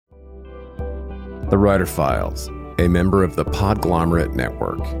The Writer Files, a member of the Podglomerate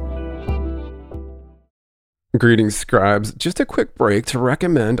Network. Greetings, scribes. Just a quick break to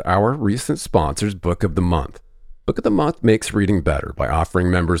recommend our recent sponsor's Book of the Month. Book of the Month makes reading better by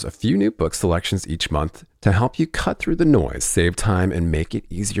offering members a few new book selections each month to help you cut through the noise, save time, and make it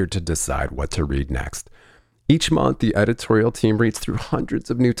easier to decide what to read next. Each month, the editorial team reads through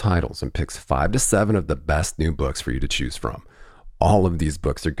hundreds of new titles and picks 5 to 7 of the best new books for you to choose from. All of these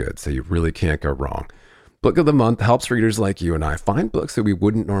books are good, so you really can't go wrong. Book of the Month helps readers like you and I find books that we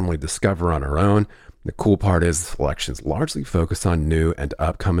wouldn't normally discover on our own. The cool part is the selections largely focus on new and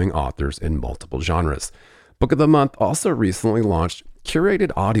upcoming authors in multiple genres. Book of the Month also recently launched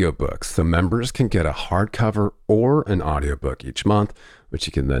curated audiobooks, so members can get a hardcover or an audiobook each month, which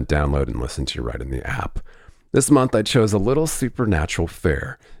you can then download and listen to right in the app. This month, I chose A Little Supernatural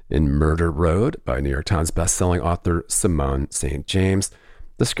Fare in Murder Road by New York Times bestselling author Simone St. James,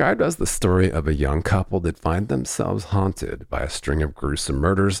 described as the story of a young couple that find themselves haunted by a string of gruesome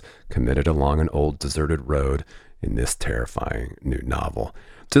murders committed along an old deserted road in this terrifying new novel.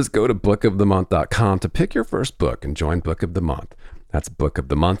 Just go to bookofthemonth.com to pick your first book and join Book of the Month. That's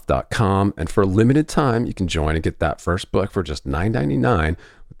bookofthemonth.com, and for a limited time, you can join and get that first book for just $9.99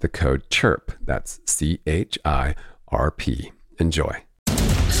 with the code CHIRP. That's CHIRP. Enjoy.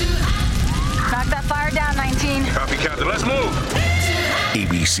 Knock that fire down, 19. Copy, Captain. Let's move.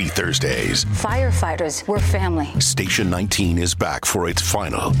 ABC Thursdays. Firefighters, we're family. Station 19 is back for its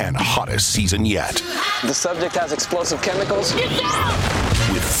final and hottest season yet. The subject has explosive chemicals. Get down!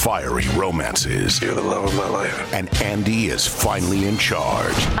 With fiery romances. You're the love of my life. And Andy is finally in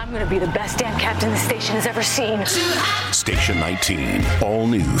charge. I'm going to be the best damn captain the station has ever seen. Station 19. All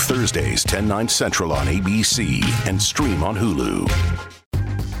new Thursdays, 10/9 Central on ABC and stream on Hulu.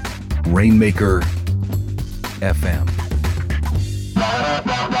 Rainmaker FM.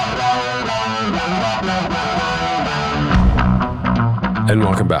 And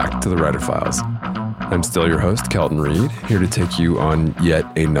welcome back to the Writer Files. I'm still your host, Kelton Reed, here to take you on yet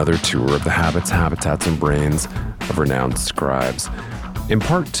another tour of the habits, habitats, and brains of renowned scribes. In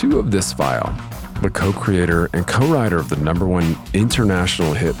part 2 of this file, the co-creator and co-writer of the #1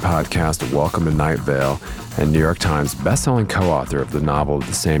 international hit podcast, Welcome to Night Vale, and New York Times bestselling co-author of the novel of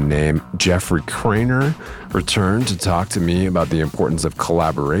the same name, Jeffrey Cranor, returned to talk to me about the importance of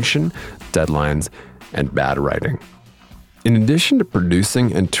collaboration, deadlines, and bad writing. In addition to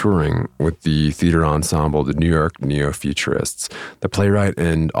producing and touring with the theater ensemble, the New York Neo-Futurists, the playwright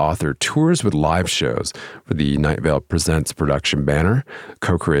and author tours with live shows for the Night Vale Presents production banner,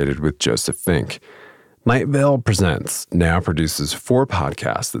 co-created with Joseph Fink. Night Vale Presents now produces 4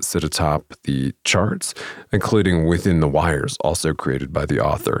 podcasts that sit atop the charts, including Within the Wires, also created by the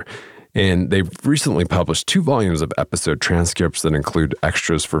author. And they've recently published 2 volumes of episode transcripts that include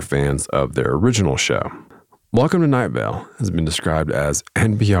extras for fans of their original show. Welcome to Night Vale has been described as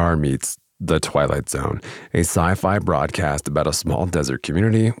NPR meets The Twilight Zone, a sci-fi broadcast about a small desert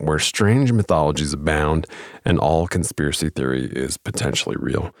community where strange mythologies abound and all conspiracy theory is potentially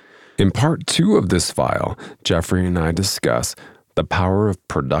real. In part 2 of this file, Jeffrey and I discuss the power of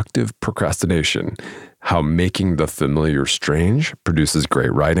productive procrastination, how making the familiar strange produces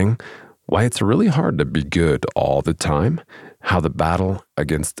great writing, why it's really hard to be good all the time, how the battle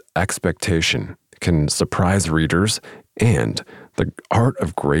against expectation can surprise readers, and the art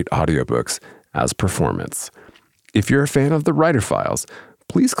of great audiobooks as performance. If you're a fan of the Writer Files,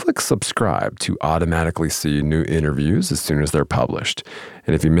 please click subscribe to automatically see new interviews as soon as they're published.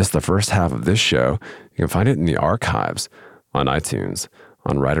 And if you missed the first half of this show, you can find it in the archives on iTunes,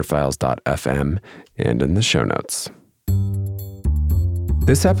 on writerfiles.fm, and in the show notes.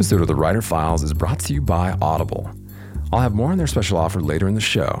 This episode of the Writer Files is brought to you by Audible. I'll have more on their special offer later in the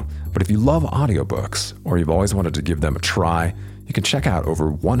show, but if you love audiobooks or you've always wanted to give them a try, you can check out over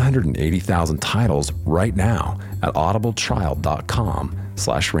 180,000 titles right now at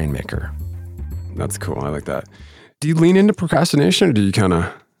audibletrial.com/rainmaker. That's cool. I like that. Do you lean into procrastination, or do you kind of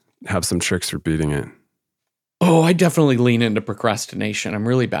have some tricks for beating it? Oh, I definitely lean into procrastination. I'm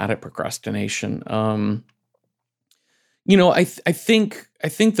really bad at procrastination. I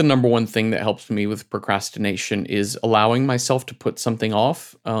think the number one thing that helps me with procrastination is allowing myself to put something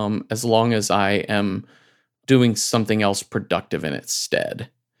off, as long as I am doing something else productive in its stead.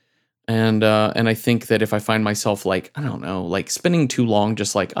 And I think that if I find myself spending too long,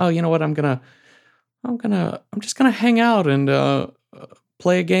 just like, oh, you know what, I'm just gonna hang out and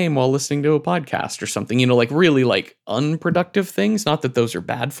play a game while listening to a podcast or something, really unproductive things. Not that those are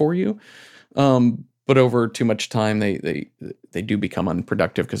bad for you. But over too much time, they do become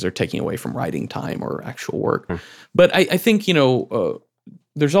unproductive because they're taking away from writing time or actual work. But I think,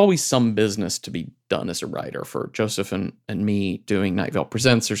 there's always some business to be done as a writer. For Joseph and me doing Night Vale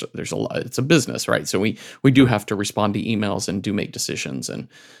Presents, there's a lot. It's a business, right? So we do have to respond to emails and do make decisions and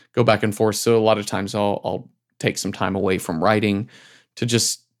go back and forth. So a lot of times I'll take some time away from writing to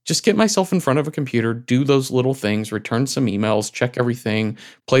just get myself in front of a computer, do those little things, return some emails, check everything,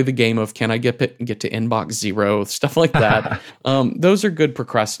 play the game of can I get to inbox 0, stuff like that. Those are good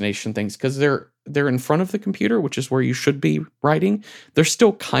procrastination things because they're in front of the computer, which is where you should be writing. They're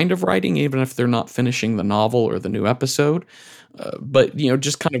still kind of writing, even if they're not finishing the novel or the new episode. But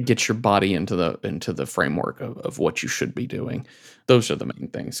just kind of get your body into the framework of what you should be doing. Those are the main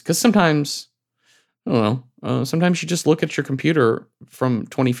things. Because sometimes, I don't know, sometimes you just look at your computer from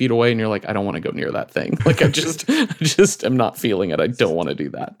 20 feet away and you're like, I don't want to go near that thing. Like I just am not feeling it. I don't want to do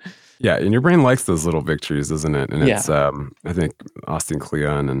that. Yeah, and your brain likes those little victories, doesn't it? And it's, I think Austin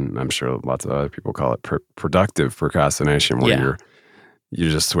Kleon, and I'm sure lots of other people call it productive procrastination, where you're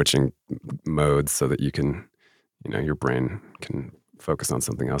just switching modes so that you can, your brain can focus on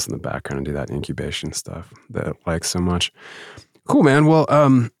something else in the background and do that incubation stuff that it likes so much. Cool, man. Well,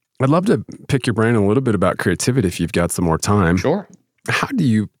 I'd love to pick your brain a little bit about creativity if you've got some more time. Sure. How do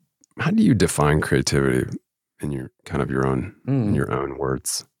you define creativity in your own in your own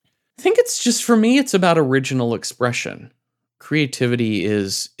words? I think it's just, for me, it's about original expression. Creativity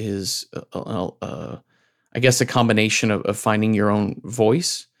is I guess a combination of finding your own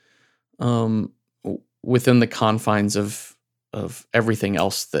voice within the confines of everything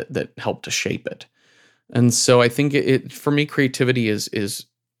else that helped to shape it. And so I think it for me, creativity is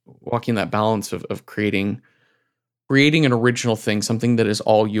walking that balance of creating an original thing, something that is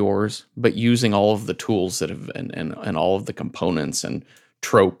all yours, but using all of the tools that have and all of the components and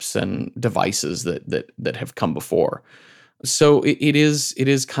tropes and devices that have come before. So it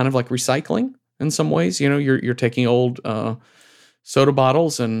is kind of like recycling in some ways. You're taking old soda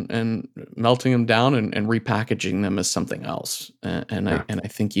bottles and melting them down and repackaging them as something else. I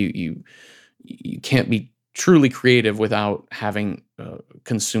think you can't be truly creative without having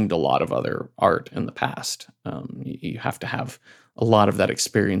consumed a lot of other art in the past. You have to have a lot of that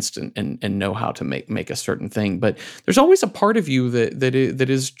experienced and know how to make a certain thing. But there's always a part of you that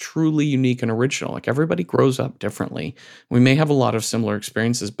is truly unique and original. Like, everybody grows up differently. We may have a lot of similar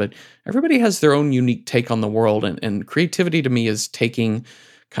experiences, but everybody has their own unique take on the world. And creativity to me is taking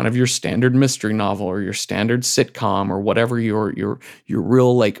kind of your standard mystery novel or your standard sitcom or whatever your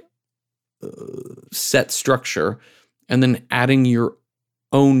real set structure, and then adding your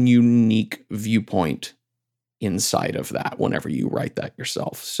own unique viewpoint inside of that whenever you write that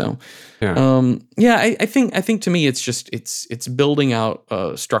yourself. So, I think to me, it's just, it's building out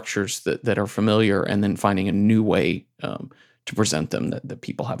structures that are familiar and then finding a new way to present them that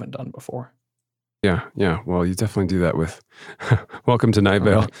people haven't done before. Yeah. Well, you definitely do that with Welcome to Night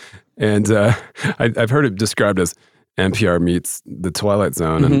Vale. And I've heard it described as NPR meets the Twilight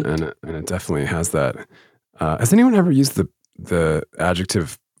Zone, and it definitely has that. Has anyone ever used the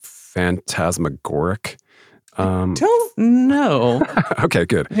adjective phantasmagoric? Don't know. Okay,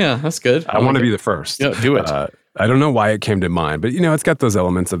 good. Yeah, that's good. I want to be the first. Yeah, do it. I don't know why it came to mind, but it's got those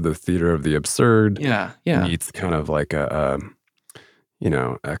elements of the theater of the absurd. Yeah. Meets kind of like a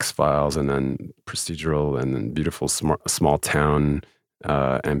X-Files, and then procedural, and then beautiful small town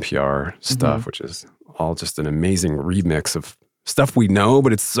NPR stuff, which is all just an amazing remix of stuff we know,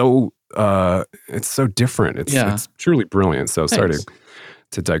 but it's so different. It's truly brilliant. So sorry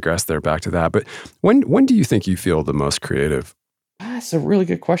to digress there, back to that. But when do you think you feel the most creative? That's a really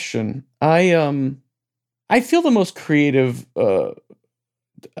good question. I feel the most creative. I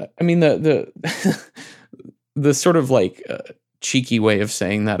mean, the the sort of cheeky way of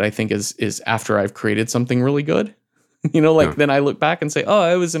saying that, I think, is after I've created something really good. Then I look back and say, oh,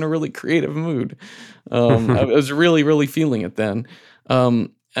 I was in a really creative mood. I was really, really feeling it then.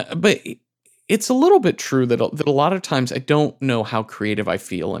 But it's a little bit true that a lot of times I don't know how creative I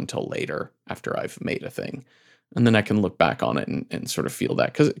feel until later, after I've made a thing. And then I can look back on it and sort of feel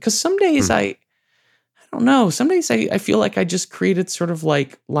that. Because some days I don't know. Some days I feel like I just created sort of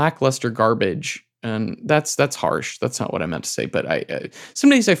lackluster garbage. And that's harsh. That's not what I meant to say. But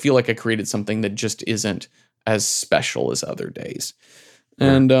some days I feel like I created something that just isn't as special as other days.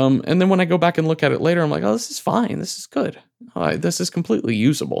 And then when I go back and look at it later, I'm like, oh, this is fine. This is good. This is completely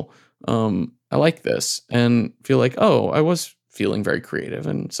usable. I like this, and feel like, oh, I was feeling very creative.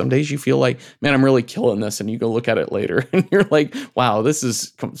 And some days you feel like, man, I'm really killing this. And you go look at it later and you're like, wow, this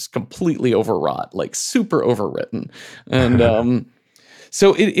is completely overwrought, super overwritten. And,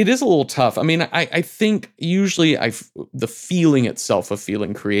 so it is a little tough. I mean, I think usually the feeling itself of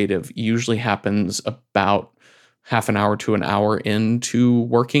feeling creative usually happens about half an hour to an hour into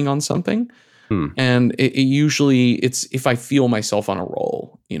working on something. And it usually it's if I feel myself on a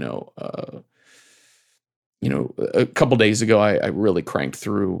roll, a couple days ago, I really cranked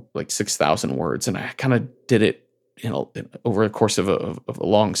through like 6,000 words, and I kind of did it, over the course of a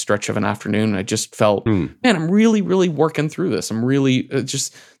long stretch of an afternoon. I just felt, man, I'm really, really working through this. I'm really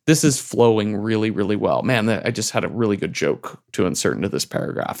this is flowing really, really well. Man, I just had a really good joke to insert into this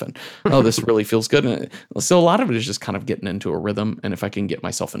paragraph, and this really feels good. And so a lot of it is just kind of getting into a rhythm, and if I can get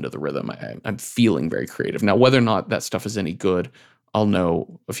myself into the rhythm, I'm feeling very creative. Now, whether or not that stuff is any good, I'll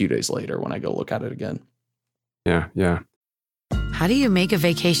know a few days later when I go look at it again. Yeah. How do you make a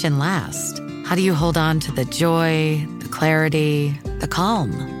vacation last? How do you hold on to the joy, the clarity, the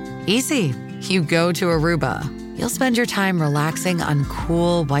calm? Easy. You go to Aruba. You'll spend your time relaxing on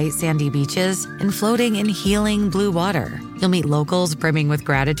cool, white, sandy beaches and floating in healing blue water. You'll meet locals brimming with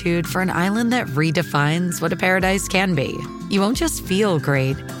gratitude for an island that redefines what a paradise can be. You won't just feel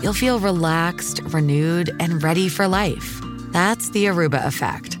great. You'll feel relaxed, renewed, and ready for life. That's the Aruba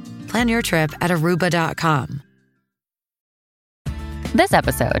effect. Plan your trip at Aruba.com. This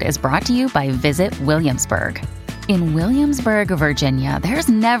episode is brought to you by Visit Williamsburg. In Williamsburg, Virginia, there's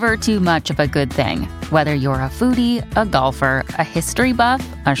never too much of a good thing. Whether you're a foodie, a golfer, a history buff,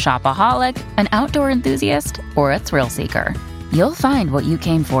 a shopaholic, an outdoor enthusiast, or a thrill seeker, you'll find what you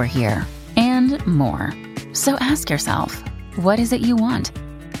came for here and more. So ask yourself, what is it you want?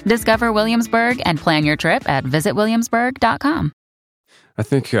 Discover Williamsburg and plan your trip at visitwilliamsburg.com. I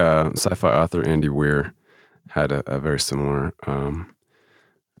think sci-fi author Andy Weir had a very similar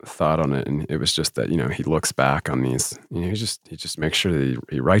thought on it, and it was just that he looks back on these, he just makes sure that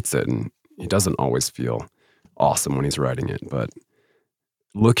he writes it, and he doesn't always feel awesome when he's writing it, but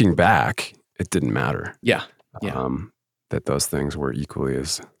looking back, it didn't matter. Yeah. That those things were equally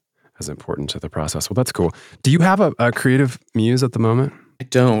as important to the process. Well, that's cool. Do you have a creative muse at the moment? I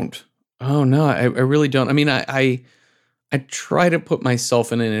don't. Oh no, I really don't. I mean, I try to put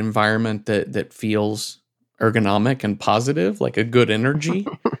myself in an environment that feels ergonomic and positive, like a good energy.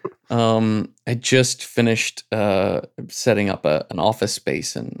 I just finished setting up an office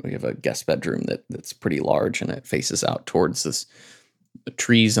space, and we have a guest bedroom that's pretty large, and it faces out towards the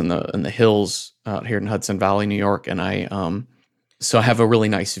trees and the hills out here in Hudson Valley, New York. And so I have a really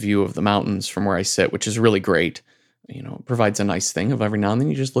nice view of the mountains from where I sit, which is really great. It provides a nice thing of every now and then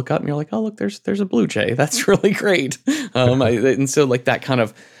you just look up and you're like, oh, look, there's a blue jay. That's really great. And so like that kind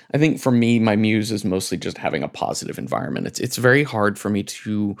of, I think for me, my muse is mostly just having a positive environment. It's very hard for me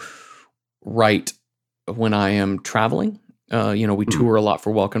to write when I am traveling. We tour a lot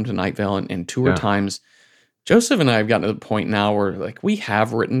for Welcome to Night Vale, and tour times. Joseph and I have gotten to the point now where like we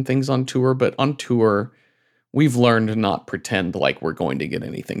have written things on tour, but on tour, we've learned to not pretend like we're going to get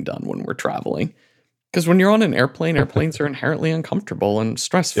anything done when we're traveling. Because when you're on an airplane, airplanes are inherently uncomfortable and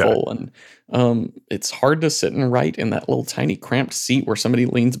stressful. And it's hard to sit and write in that little tiny cramped seat where somebody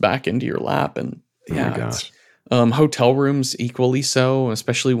leans back into your lap. And hotel rooms equally so,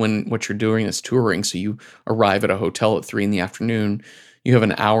 especially when what you're doing is touring. So you arrive at a hotel at 3 p.m. You have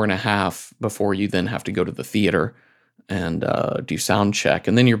an hour and a half before you then have to go to the theater and do sound check.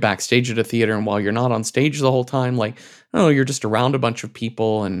 And then you're backstage at a theater. And while you're not on stage the whole time, you're just around a bunch of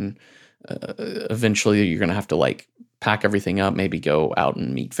people, and eventually you're going to have to like pack everything up, maybe go out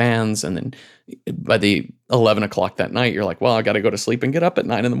and meet fans. And then by the 11 o'clock that night, you're like, well, I got to go to sleep and get up at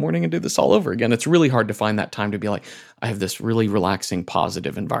 9 a.m. and do this all over again. It's really hard to find that time to be like, I have this really relaxing,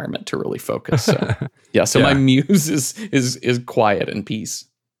 positive environment to really focus. So so my muse is quiet and peace.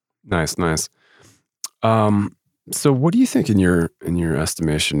 Nice. So what do you think in your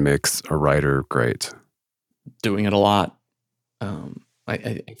estimation makes a writer great? Doing it a lot.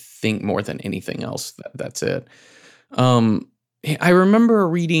 I think more than anything else, that's it. I remember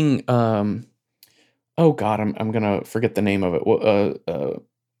reading, I'm going to forget the name of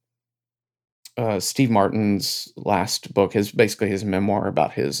it. Steve Martin's last book, basically his memoir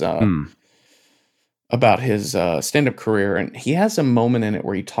about his stand-up career. And he has a moment in it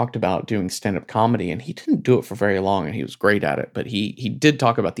where he talked about doing stand-up comedy, and he didn't do it for very long, and he was great at it, but he did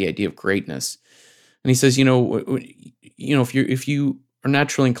talk about the idea of greatness. And he says, if you are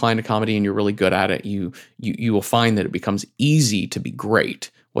naturally inclined to comedy and you're really good at it, you will find that it becomes easy to be great.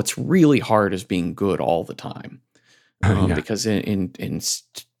 What's really hard is being good all the time. Because in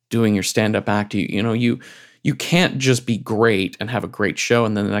doing your stand-up act, you can't just be great and have a great show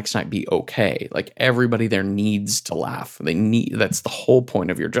and then the next night be okay. Like everybody there needs to laugh. That's the whole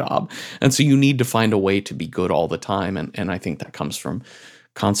point of your job. And so you need to find a way to be good all the time. And I think that comes from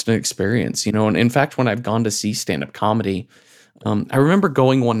constant experience, and in fact, when I've gone to see stand-up comedy, I remember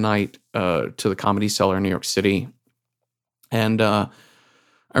going one night to the Comedy Cellar in New York City, and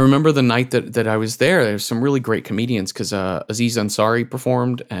I remember the night that I was there was some really great comedians because Aziz Ansari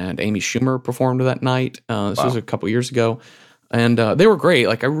performed and Amy Schumer performed that night. This was a couple years ago. And they were great.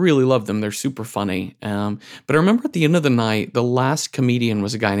 Like, I really loved them. They're super funny. But I remember at the end of the night, the last comedian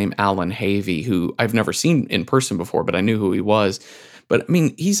was a guy named Alan Havey, who I've never seen in person before, but I knew who he was. But, I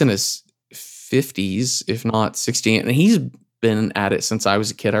mean, he's in his 50s, if not 60, and he's been at it since I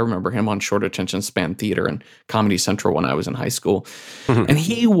was a kid. I remember him on short attention span theater and Comedy Central when I was in high school. And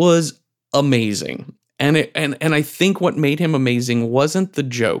he was amazing. And I think what made him amazing wasn't the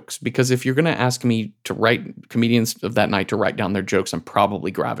jokes, because if you're going to ask me to write comedians of that night to write down their jokes, I'm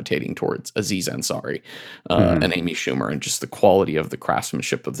probably gravitating towards Aziz Ansari and Amy Schumer and just the quality of the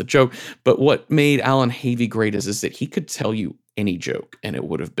craftsmanship of the joke. But what made Alan Havey great is that he could tell you any joke and it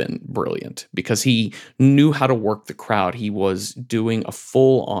would have been brilliant because he knew how to work the crowd. He was doing a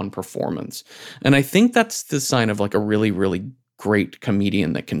full-on performance. And I think that's the sign of like a really, really great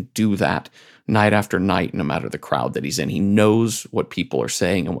comedian that can do that night after night, no matter the crowd that he's in. He knows what people are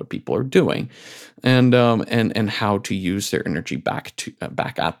saying and what people are doing, and how to use their energy back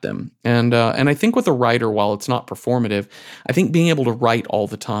at them. And I think with a writer, while it's not performative, I think being able to write all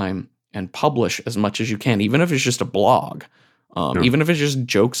the time and publish as much as you can, even if it's just a blog, even if it's just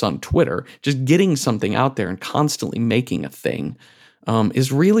jokes on Twitter, just getting something out there and constantly making a thing,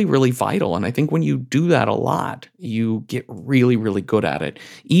 is really, really vital. And I think when you do that a lot, you get really, really good at it.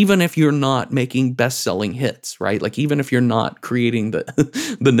 Even if you're not making best-selling hits, right? Like even if you're not creating the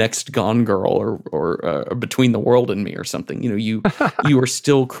the next Gone Girl or Between the World and Me or something, you are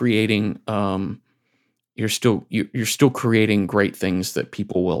still creating. You're still creating great things that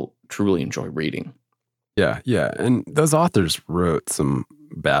people will truly enjoy reading. Yeah, yeah, and those authors wrote some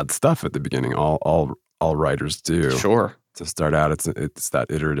bad stuff at the beginning. All writers do. Sure. To start out, it's that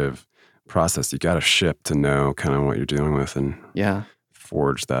iterative process. You got to ship to know kind of what you're dealing with and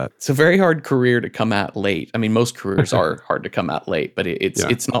forge that. It's a very hard career to come at late. I mean, most careers are hard to come at late, but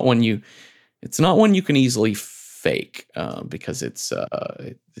it's not one you can easily fake because it's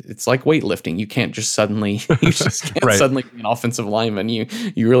like weightlifting. You can't just suddenly suddenly be an offensive lineman. You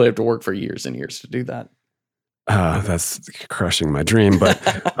really have to work for years and years to do that. That's crushing my dream,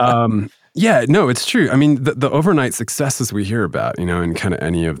 but. Yeah, no, it's true. I mean, the overnight successes we hear about, in kind of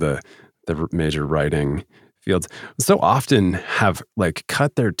any of the major writing fields, so often have like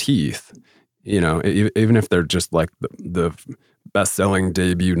cut their teeth, even if they're just like the best-selling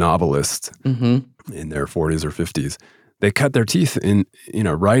debut novelist in their 40s or 50s, they cut their teeth in,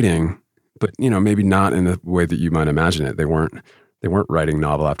 writing, but, maybe not in the way that you might imagine it. They weren't writing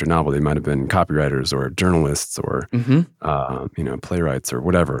novel after novel. They might have been copywriters or journalists or, playwrights or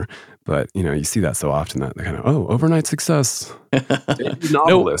whatever. But, you see that so often that they kind of, overnight success,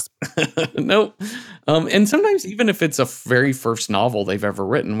 novelist. Nope. And sometimes even if it's a very first novel they've ever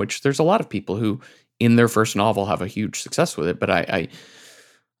written, which there's a lot of people who in their first novel have a huge success with it. But I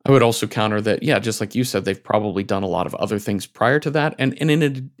would also counter that, just like you said, they've probably done a lot of other things prior to that. And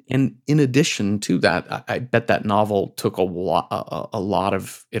in addition to that, I bet that novel took a lot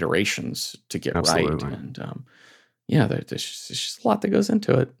of iterations to get right. And there's just a lot that goes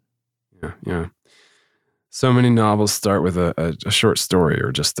into it. Yeah. So many novels start with a short story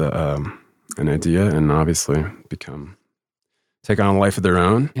or just an idea and obviously take on a life of their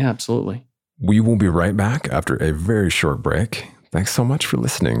own. Yeah, absolutely. We will be right back after a very short break. Thanks so much for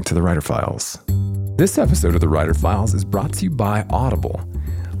listening to The Writer Files. This episode of The Writer Files is brought to you by Audible.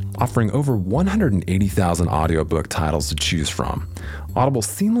 Offering over 180,000 audiobook titles to choose from, Audible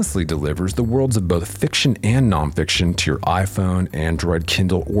seamlessly delivers the worlds of both fiction and nonfiction to your iPhone, Android,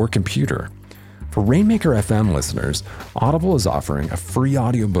 Kindle, or computer. For Rainmaker FM listeners, Audible is offering a free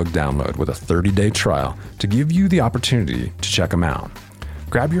audiobook download with a 30-day trial to give you the opportunity to check them out.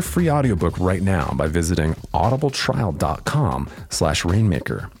 Grab your free audiobook right now by visiting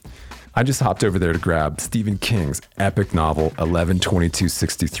audibletrial.com/rainmaker. I just hopped over there to grab Stephen King's epic novel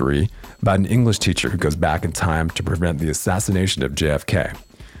 11/22/63 about an English teacher who goes back in time to prevent the assassination of JFK.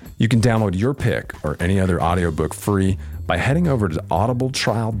 You can download your pick or any other audiobook free by heading over to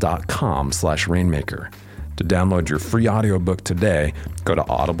audibletrial.com/rainmaker. To download your free audiobook today, go to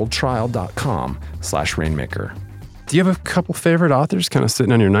audibletrial.com/rainmaker. Do you have a couple favorite authors kind of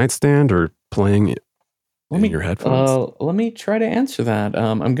sitting on your nightstand or playing in your headphones? Let me try to answer that.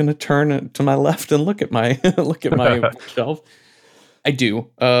 I'm going to turn to my left and look at my bookshelf. I do.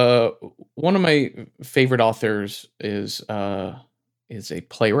 One of my favorite authors is a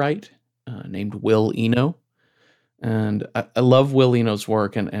playwright named Will Eno, and I love Will Eno's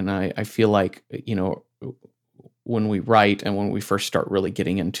work. And I feel like when we write and when we first start really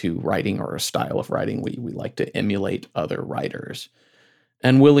getting into writing or a style of writing, we like to emulate other writers.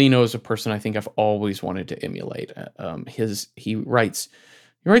 And Will Eno is a person I think I've always wanted to emulate. He writes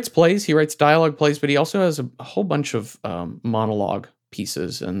plays, he writes dialogue plays, but he also has a whole bunch of monologue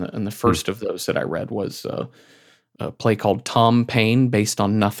pieces. And the first of those that I read was a play called Tom Paine, based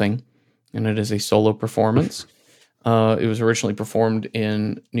on nothing, and it is a solo performance. It was originally performed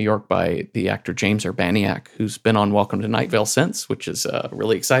in New York by the actor James Urbaniak, who's been on Welcome to Night Vale since, which is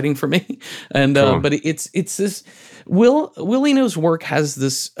really exciting for me. And Cool. but it's this Will Eno's work has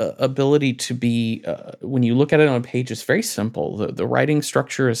this ability to be when you look at it on a page, it's very simple. The writing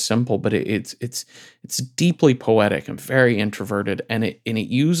structure is simple, but it's deeply poetic and very introverted, and it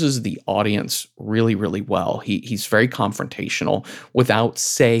uses the audience really, really well. He's very confrontational without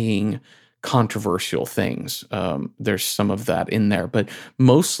saying controversial things. There's some of that in there, but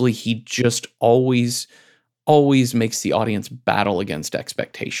mostly he just always makes the audience battle against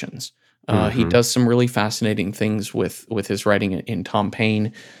expectations. He does some really fascinating things with his writing in Tom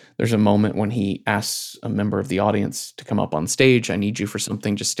Paine. There's a moment when he asks a member of the audience to come up on stage. I need you for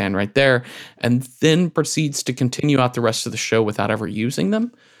something, just stand right there, and then proceeds to continue out the rest of the show without ever using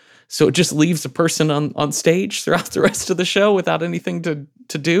them. So it just leaves a person on stage throughout the rest of the show without anything to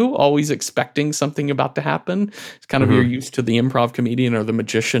do, always expecting something about to happen. It's kind of you're used to the improv comedian or the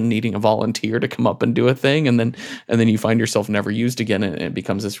magician needing a volunteer to come up and do a thing, and then you find yourself never used again, and it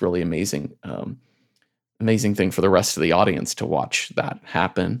becomes this really amazing thing for the rest of the audience to watch that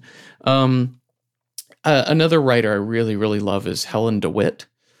happen. Another writer I really, really love is Helen DeWitt.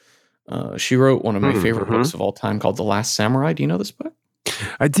 She wrote one of my favorite books of all time called The Last Samurai. Do you know this book?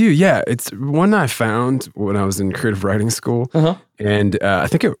 I do, yeah. It's one I found when I was in creative writing school, and I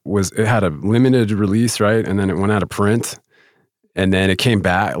think it had a limited release, right? And then it went out of print, and then it came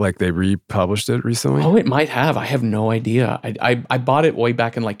back, like they republished it recently. Oh, it might have. I have no idea. I bought it way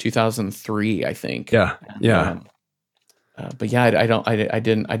back in like 2003, I think. Yeah, yeah. But yeah, I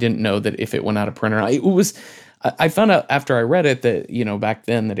didn't know that if it went out of print or not. It was. I found out after I read it that back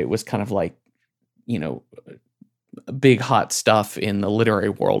then that it was kind of like big hot stuff in the literary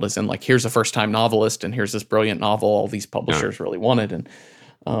world, as in like, here's a first time novelist and here's this brilliant novel all these publishers really wanted, and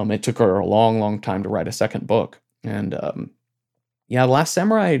it took her a long time to write a second book. And The Last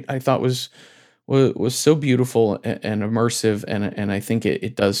Samurai I thought was so beautiful and immersive, and I think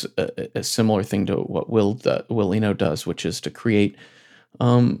it does a similar thing to what Will Eno does, which is to create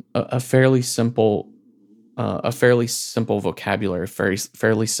a fairly simple vocabulary,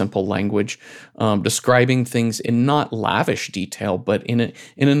 fairly simple language, describing things in not lavish detail, but in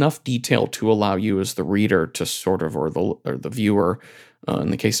enough detail to allow you as the reader to sort of, or the viewer, in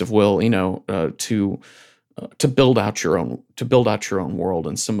the case of Will, to build out your own world.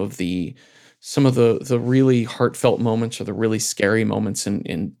 And some of the really heartfelt moments or the really scary moments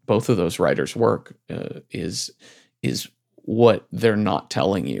in both of those writers' work is what they're not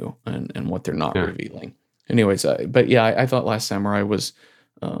telling you and what they're not revealing. Anyways, I thought Last Samurai was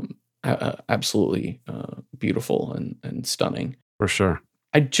absolutely beautiful and stunning. For sure.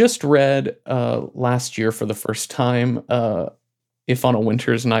 I just read last year for the first time If on a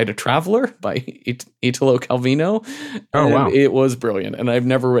Winter's Night a Traveler by Italo Calvino. Oh, wow. It was brilliant. And I've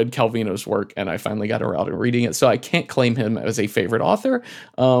never read Calvino's work, and I finally got around to reading it. So I can't claim him as a favorite author,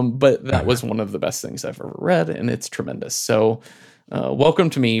 but that was one of the best things I've ever read, and it's tremendous. So welcome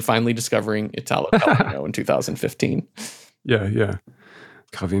to me finally discovering Italo Calvino in 2015. Yeah.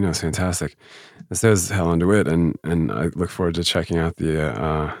 Calvino's fantastic. This is Helen DeWitt, and I look forward to checking out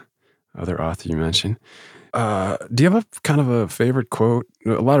the other author you mentioned. Do you have a kind of a favorite quote?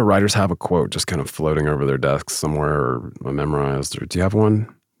 A lot of writers have a quote just kind of floating over their desks somewhere or memorized. Or do you have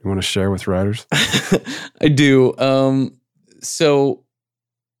one you want to share with writers? I do.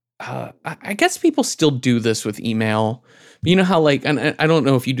 I guess people still do this with email. You know how and I don't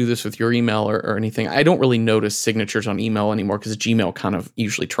know if you do this with your email or anything. I don't really notice signatures on email anymore because Gmail kind of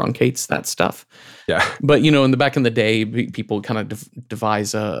usually truncates that stuff. Yeah. But, back in the day, people kind of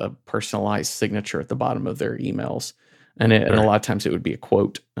devise a personalized signature at the bottom of their emails. And a lot of times it would be a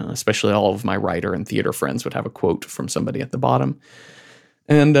quote, especially all of my writer and theater friends would have a quote from somebody at the bottom.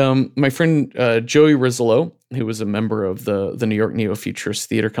 And my friend Joey Rizzolo, who was a member of the New York Neo-Futurist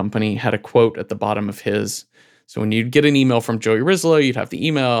Theater Company, had a quote at the bottom of his. So when you'd get an email from Joey Rizzolo, you'd have the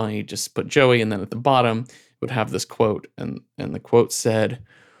email, and you'd just put Joey, and then at the bottom it would have this quote. And the quote said,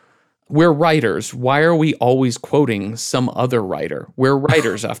 "We're writers. Why are we always quoting some other writer? We're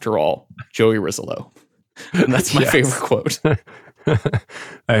writers, after all." Joey Rizzolo. And that's my favorite quote.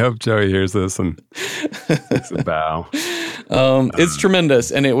 I hope Joey hears this and takes a bow. It's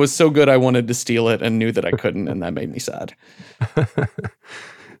tremendous, and it was so good I wanted to steal it and knew that I couldn't, and that made me sad.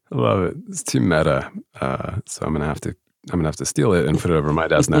 I love it. It's too meta, so I'm going to have to I'm gonna have to steal it and put it over my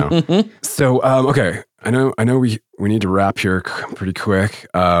desk now. So, okay, I know we need to wrap here pretty quick.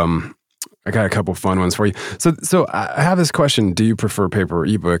 I got a couple fun ones for you. So I have this question: do you prefer paper or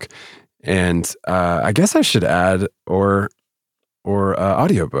ebook? And I guess I should add or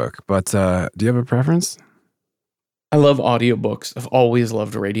audiobook. But do you have a preference? I love audiobooks. I've always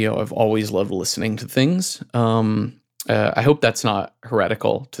loved radio. I've always loved listening to things. I hope that's not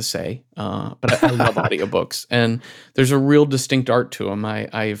heretical to say, but I love audiobooks, and there's a real distinct art to them.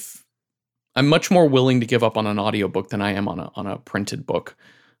 I'm much more willing to give up on an audiobook than I am on a printed book,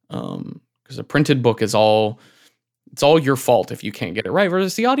 because a printed book is it's all your fault if you can't get it right.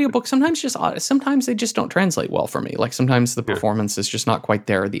 Whereas the audiobook sometimes they just don't translate well for me. Like sometimes the performance is just not quite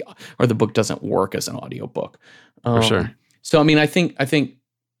there, or the book doesn't work as an audiobook. For sure. So I mean, I think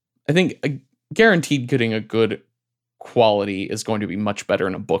guaranteed getting a good quality is going to be much better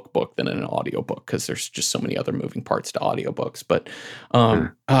in a book than in an audiobook, because there's just so many other moving parts to audiobooks. But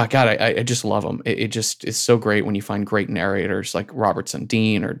God, I just love them. It just is so great when you find great narrators like Robertson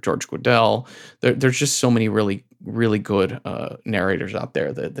Dean or George Guidall. There's just so many really, really good narrators out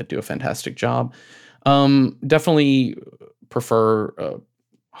there that do a fantastic job. Definitely prefer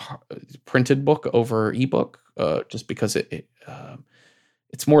printed book over ebook, just because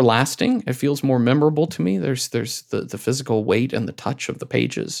it's more lasting. It feels more memorable to me. There's the physical weight and the touch of the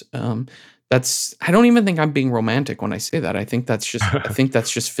pages. I don't even think I'm being romantic when I say that. I think that's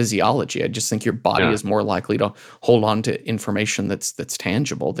just physiology. I just think your body is more likely to hold on to information that's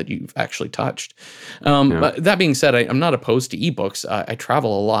tangible, that you've actually touched. But that being said, I'm not opposed to ebooks. I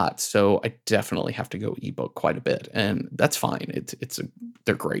travel a lot, so I definitely have to go ebook quite a bit, and that's fine.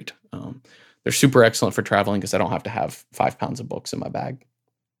 They're great. They're super excellent for traveling because I don't have to have 5 pounds of books in my bag.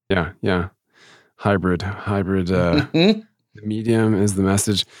 Yeah. Hybrid. The medium is the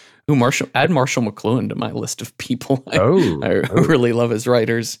message. Add Marshall McLuhan to my list of people. I really love his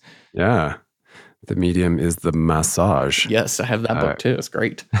writers. Yeah. The medium is the massage. Yes, I have that book too. It's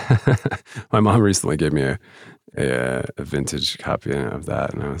great. My mom recently gave me a vintage copy of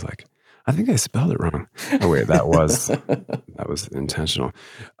that, and I was like, I think I spelled it wrong. Oh wait, that was intentional.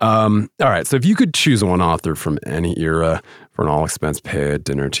 All right, so if you could choose one author from any era for an all expense paid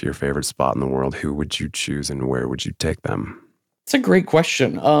dinner to your favorite spot in the world, who would you choose and where would you take them? It's a great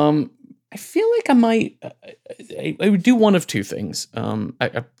question. I feel like I would do one of two things.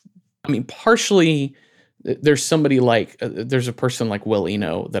 I mean, partially there's somebody like, there's a person like Will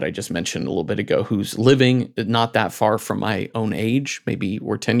Eno that I just mentioned a little bit ago, who's living not that far from my own age. Maybe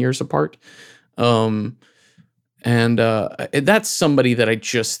we're 10 years apart. And that's somebody that I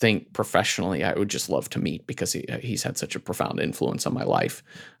just think professionally I would just love to meet, because he's had such a profound influence on my life.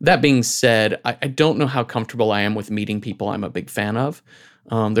 That being said, I don't know how comfortable I am with meeting people I'm a big fan of.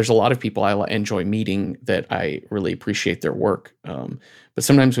 There's a lot of people I enjoy meeting that I really appreciate their work. But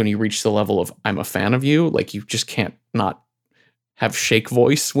sometimes when you reach the level of I'm a fan of you, like you just can't not have shake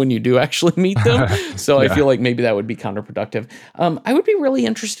voice when you do actually meet them. So I feel like maybe that would be counterproductive. I would be really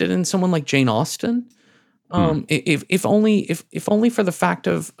interested in someone like Jane Austen. If only for the fact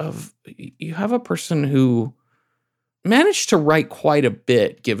of you have a person who managed to write quite a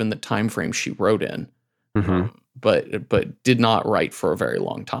bit given the time frame she wrote in, but did not write for a very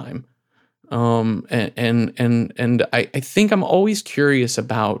long time. And I think I'm always curious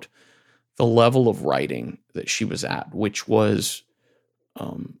about the level of writing that she was at, which was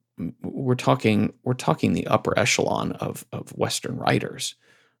we're talking the upper echelon of Western writers.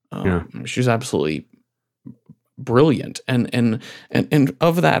 She was absolutely brilliant, and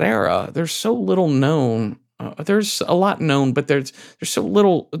of that era, there's so little known. There's a lot known, but there's so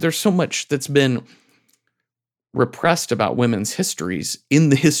little. There's so much that's been repressed about women's histories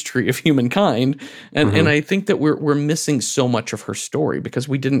in the history of humankind, and I think that we're missing so much of her story because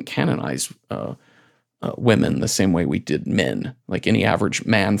we didn't canonize women the same way we did men. Like any average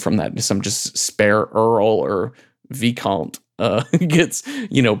man from that, some just spare earl or viscount gets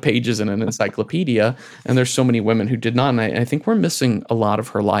pages in an encyclopedia, and there's so many women who did not. And I think we're missing a lot of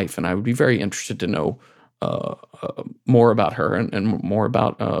her life, and I would be very interested to know more about her and more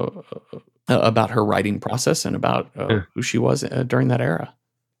about her writing process and about who she was during that era.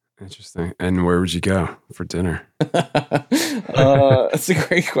 Interesting. And where would you go for dinner? That's a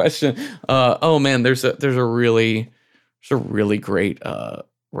great question. Oh man, there's a really great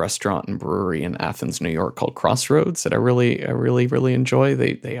restaurant and brewery in Athens, New York called Crossroads that I really enjoy.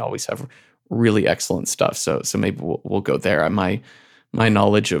 They always have really excellent stuff. So maybe we'll go there. My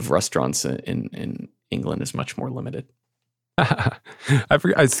knowledge of restaurants in England is much more limited.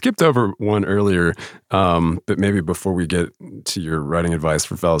 I skipped over one earlier, but maybe before we get to your writing advice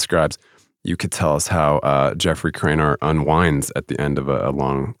for fellow scribes, you could tell us how Jeffrey Cranor unwinds at the end of a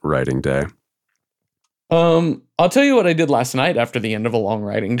long writing day. I'll tell you what I did last night after the end of a long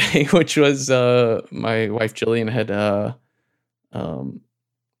writing day, which was my wife Jillian had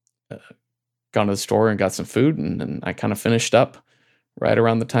gone to the store and got some food, and then I kind of finished up right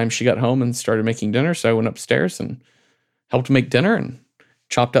around the time she got home and started making dinner. So I went upstairs and helped make dinner and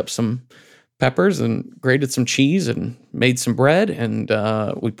chopped up some peppers and grated some cheese and made some bread, and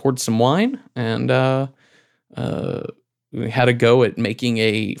we poured some wine, and we had a go at making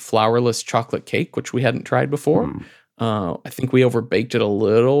a flourless chocolate cake, which we hadn't tried before. I think we overbaked it a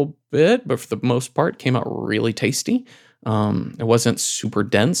little bit, but for the most part, came out really tasty. It wasn't super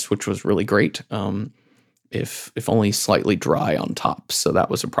dense, which was really great. If only slightly dry on top, so that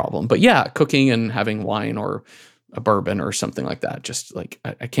was a problem. But yeah, cooking and having wine or a bourbon or something like that, just like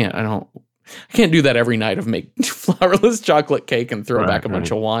I can't do that every night of make flourless chocolate cake and throw back a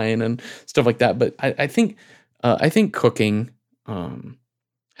bunch of wine and stuff like that. But I think cooking,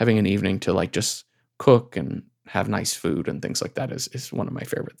 having an evening to like just cook and have nice food and things like that is one of my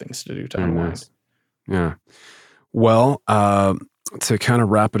favorite things to do to unwind. Nice. Yeah. Well, to kind of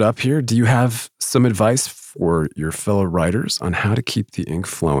wrap it up here, do you have some advice for your fellow writers on how to keep the ink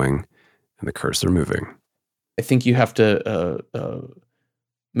flowing and the cursor moving? I think you have to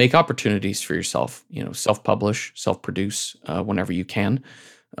make opportunities for yourself, self-publish, self-produce whenever you can.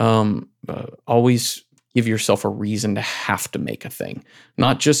 Always give yourself a reason to have to make a thing.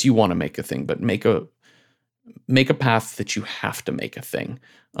 Not just you want to make a thing, but make a path that you have to make a thing.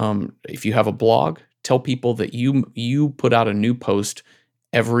 If you have a blog, tell people that you put out a new post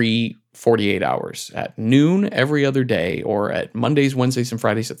every 48 hours at noon every other day, or at Mondays, Wednesdays, and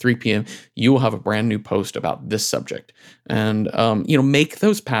Fridays at 3 p.m. You will have a brand new post about this subject. And make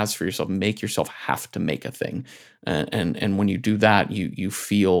those paths for yourself. Make yourself have to make a thing. And when you do that, you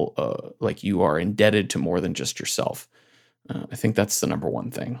feel like you are indebted to more than just yourself. I think that's the number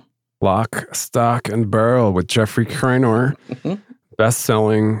one thing. Lock, Stock, and Barrel with Jeffrey Cranor.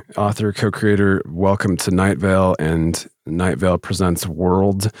 Best-selling author, co-creator. Welcome to Night Vale and Night Vale Presents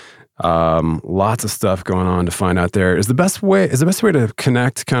World. Lots of stuff going on to find out there. Is the best way to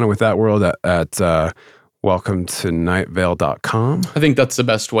connect kind of with that world at welcome to nightvale.com? I think that's the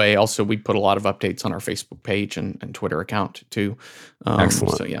best way. Also, we put a lot of updates on our Facebook page and Twitter account too.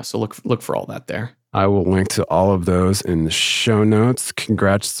 Excellent. So look for all that there. I will link to all of those in the show notes.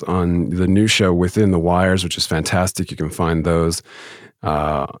 Congrats on the new show Within the Wires, which is fantastic. You can find those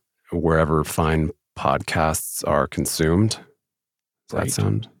wherever fine podcasts are consumed. Does that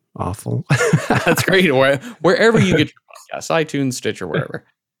sound awful? That's great. Wherever you get your podcasts, iTunes, Stitcher, wherever.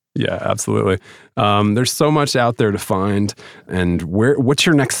 Yeah, absolutely. There's so much out there to find. And what's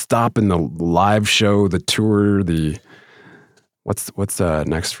your next stop in the live show, the tour, What's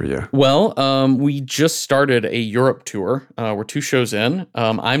next for you? Well, we just started a Europe tour. We're 2 shows in.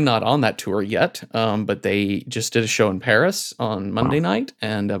 I'm not on that tour yet, but they just did a show in Paris on Monday night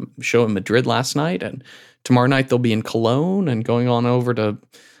and a show in Madrid last night. And tomorrow night they'll be in Cologne and going on over to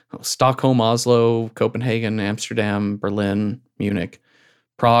Stockholm, Oslo, Copenhagen, Amsterdam, Berlin, Munich,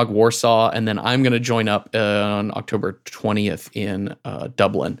 Prague, Warsaw. And then I'm going to join up on October 20th in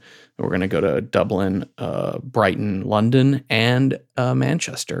Dublin. We're going to go to Dublin, Brighton, London, and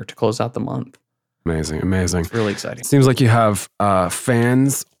Manchester to close out the month. Amazing. It's really exciting. Seems like you have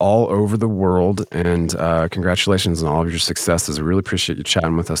fans all over the world, and congratulations on all of your successes. I really appreciate you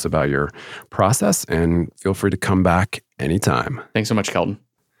chatting with us about your process, and feel free to come back anytime. Thanks so much, Kelton.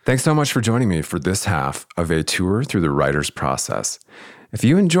 Thanks so much for joining me for this half of a tour through the writer's process. If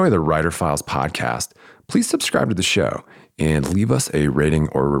you enjoy the Writer Files podcast, please subscribe to the show and leave us a rating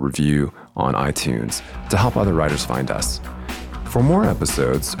or a review on iTunes to help other writers find us. For more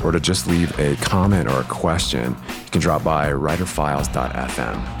episodes, or to just leave a comment or a question, you can drop by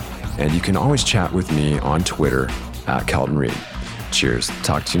writerfiles.fm. And you can always chat with me on Twitter @KeltonReed. Cheers.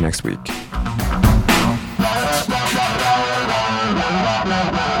 Talk to you next week.